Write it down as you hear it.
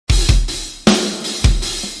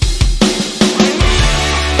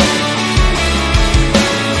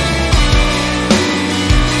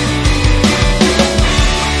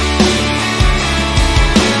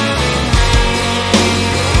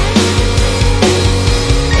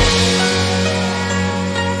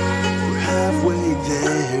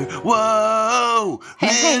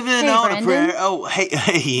Living on Brandon. a prayer. Oh,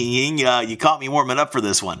 hey, Ying, you caught me warming up for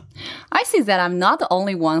this one. I see that I'm not the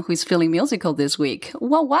only one who's feeling musical this week.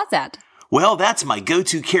 What was that? Well, that's my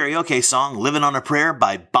go-to karaoke song, Living on a Prayer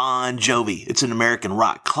by Bon Jovi. It's an American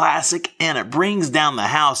rock classic, and it brings down the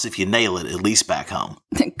house if you nail it, at least back home.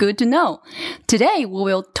 Good to know. Today, we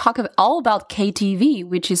will talk all about KTV,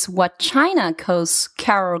 which is what China calls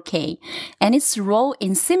karaoke, and its role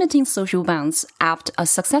in cementing social bonds after a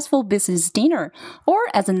successful business dinner or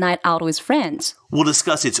as a night out with friends. We'll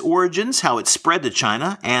discuss its origins, how it spread to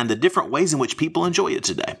China, and the different ways in which people enjoy it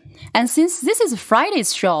today. And since this is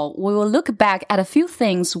Friday's show, we will look back at a few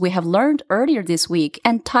things we have learned earlier this week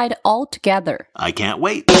and tie it all together. I can't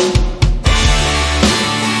wait.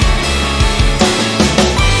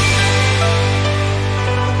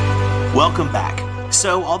 Welcome back.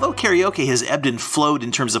 So, although karaoke has ebbed and flowed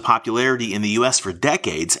in terms of popularity in the US for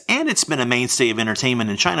decades, and it's been a mainstay of entertainment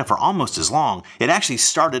in China for almost as long, it actually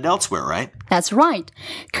started elsewhere, right? That's right.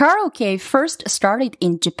 Karaoke first started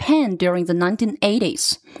in Japan during the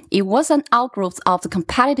 1980s. It was an outgrowth of the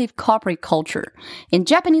competitive corporate culture. In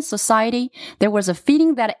Japanese society, there was a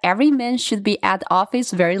feeling that every man should be at the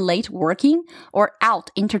office very late working or out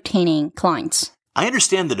entertaining clients. I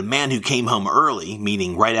understand that a man who came home early,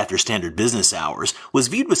 meaning right after standard business hours, was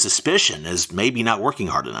viewed with suspicion as maybe not working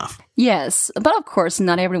hard enough. Yes, but of course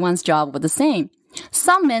not everyone's job was the same.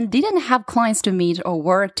 Some men didn't have clients to meet or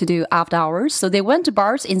work to do after hours, so they went to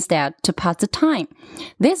bars instead to pass the time.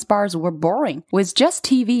 These bars were boring, with just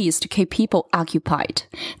TVs to keep people occupied.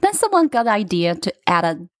 Then someone got the idea to add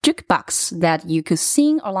a jukebox that you could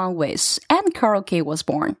sing along with, and karaoke was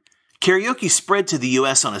born. Karaoke spread to the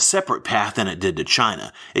US on a separate path than it did to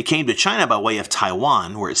China. It came to China by way of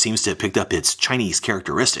Taiwan, where it seems to have picked up its Chinese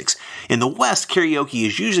characteristics. In the West, karaoke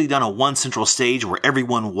is usually done on one central stage where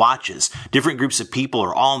everyone watches. Different groups of people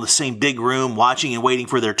are all in the same big room, watching and waiting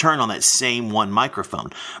for their turn on that same one microphone.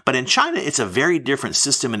 But in China, it's a very different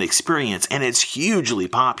system and experience, and it's hugely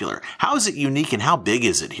popular. How is it unique, and how big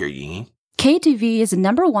is it here, Yingying? KTV is the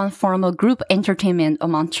number one form of group entertainment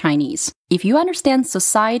among Chinese. If you understand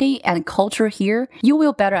society and culture here, you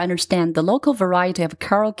will better understand the local variety of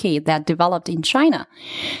karaoke that developed in China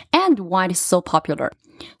and why it is so popular.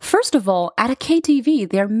 First of all, at a KTV,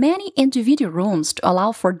 there are many individual rooms to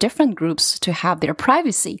allow for different groups to have their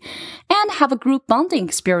privacy and have a group bonding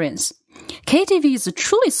experience. KTV is a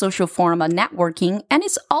truly social form of networking, and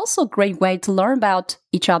it's also a great way to learn about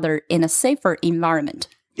each other in a safer environment.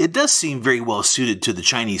 It does seem very well suited to the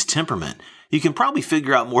Chinese temperament. You can probably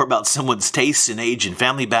figure out more about someone's tastes and age and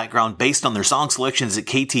family background based on their song selections at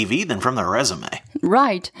KTV than from their resume.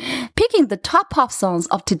 Right. Picking the top pop songs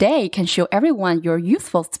of today can show everyone your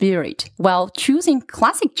youthful spirit, while choosing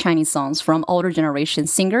classic Chinese songs from older generation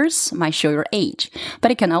singers might show your age.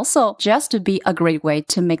 But it can also just be a great way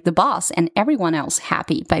to make the boss and everyone else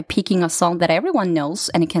happy by picking a song that everyone knows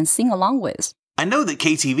and can sing along with. I know that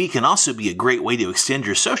KTV can also be a great way to extend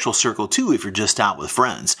your social circle too if you're just out with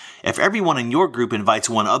friends. If everyone in your group invites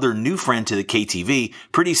one other new friend to the KTV,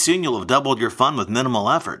 pretty soon you'll have doubled your fun with minimal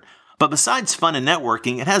effort. But besides fun and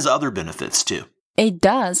networking, it has other benefits too. It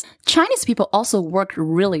does. Chinese people also work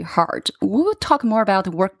really hard. We will talk more about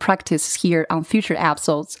work practice here on future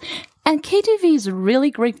episodes. And KTV is a really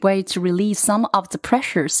great way to release some of the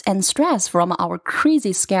pressures and stress from our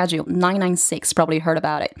crazy schedule. 996, probably heard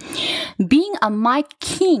about it. Being a mic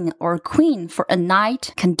king or queen for a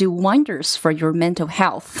night can do wonders for your mental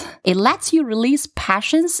health. It lets you release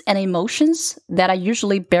passions and emotions that are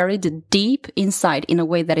usually buried deep inside in a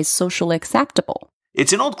way that is socially acceptable.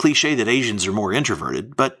 It's an old cliche that Asians are more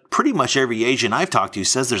introverted, but pretty much every Asian I've talked to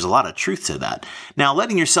says there's a lot of truth to that. Now,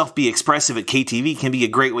 letting yourself be expressive at KTV can be a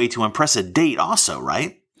great way to impress a date also,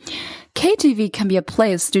 right? KTV can be a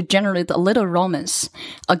place to generate a little romance.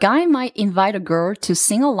 A guy might invite a girl to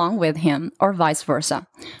sing along with him, or vice versa.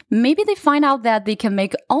 Maybe they find out that they can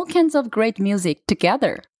make all kinds of great music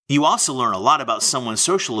together. You also learn a lot about someone's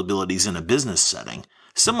social abilities in a business setting.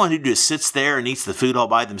 Someone who just sits there and eats the food all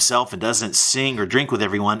by themselves and doesn't sing or drink with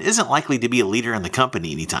everyone isn't likely to be a leader in the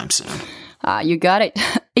company anytime soon. You got it.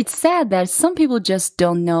 It's sad that some people just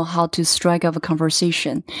don't know how to strike up a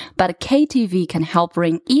conversation, but KTV can help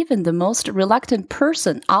bring even the most reluctant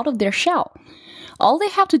person out of their shell. All they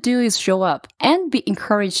have to do is show up and be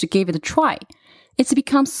encouraged to give it a try. It's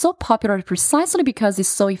become so popular precisely because it's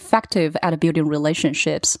so effective at building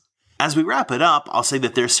relationships. As we wrap it up, I'll say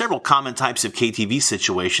that there are several common types of KTV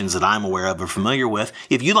situations that I'm aware of or familiar with.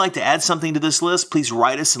 If you'd like to add something to this list, please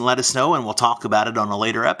write us and let us know, and we'll talk about it on a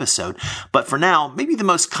later episode. But for now, maybe the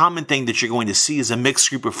most common thing that you're going to see is a mixed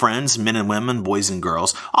group of friends, men and women, boys and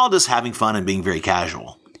girls, all just having fun and being very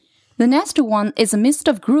casual. The next one is a mixed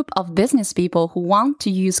group of business people who want to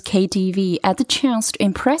use KTV as a chance to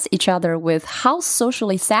impress each other with how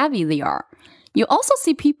socially savvy they are. You also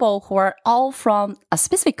see people who are all from a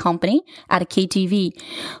specific company at a KTV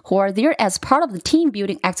who are there as part of the team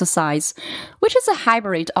building exercise, which is a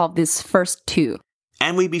hybrid of these first two.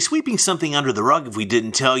 And we'd be sweeping something under the rug if we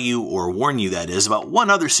didn't tell you, or warn you that is, about one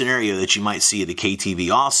other scenario that you might see at a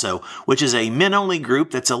KTV also, which is a men-only group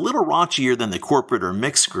that's a little raunchier than the corporate or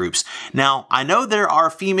mixed groups. Now, I know there are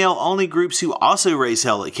female-only groups who also raise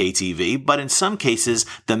hell at KTV, but in some cases,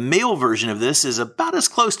 the male version of this is about as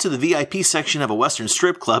close to the VIP section of a Western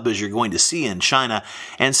strip club as you're going to see in China,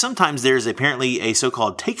 and sometimes there's apparently a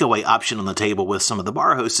so-called takeaway option on the table with some of the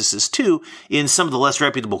bar hostesses too, in some of the less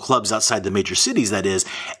reputable clubs outside the major cities, that is,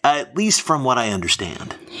 at least from what I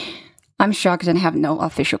understand. I'm shocked and have no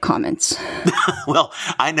official comments. Well,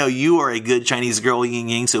 I know you are a good Chinese girl,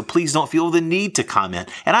 Ying-Ying, so please don't feel the need to comment.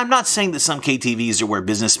 And I'm not saying that some KTVs are where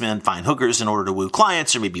businessmen find hookers in order to woo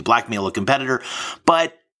clients or maybe blackmail a competitor,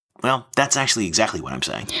 but well, that's actually exactly what I'm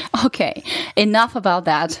saying. Okay, enough about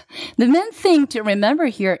that. The main thing to remember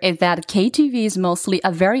here is that KTV is mostly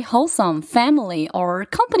a very wholesome, family or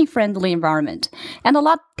company-friendly environment, and a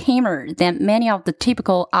lot tamer than many of the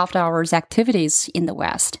typical after-hours activities in the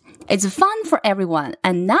West. It's fun for everyone,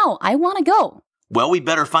 and now I want to go. Well, we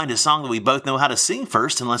better find a song that we both know how to sing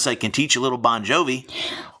first, unless I can teach a little Bon Jovi.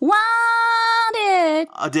 Want it!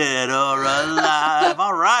 Dead or alive.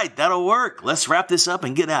 All right, that'll work. Let's wrap this up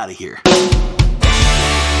and get out of here.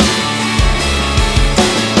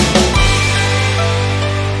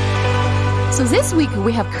 So this week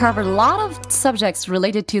we have covered a lot of subjects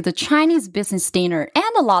related to the Chinese business dinner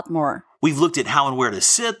and a lot more. We've looked at how and where to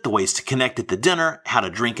sit, the ways to connect at the dinner, how to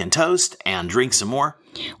drink and toast, and drink some more.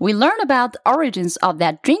 We learned about the origins of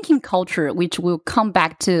that drinking culture, which we'll come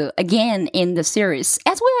back to again in the series,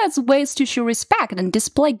 as well as ways to show respect and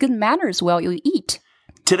display good manners while you eat.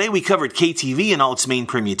 Today we covered KTV and all its main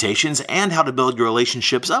permutations, and how to build your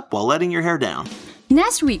relationships up while letting your hair down.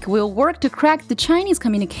 Next week, we'll work to crack the Chinese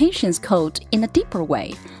communications code in a deeper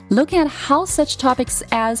way, looking at how such topics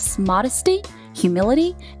as modesty,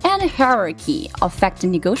 humility, and hierarchy affect the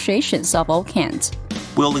negotiations of all kinds.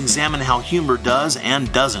 We'll examine how humor does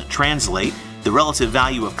and doesn't translate, the relative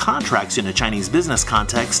value of contracts in a Chinese business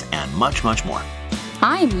context, and much, much more.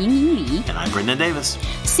 I'm Yingying Li. And I'm Brendan Davis.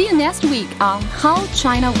 See you next week on How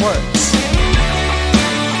China Works.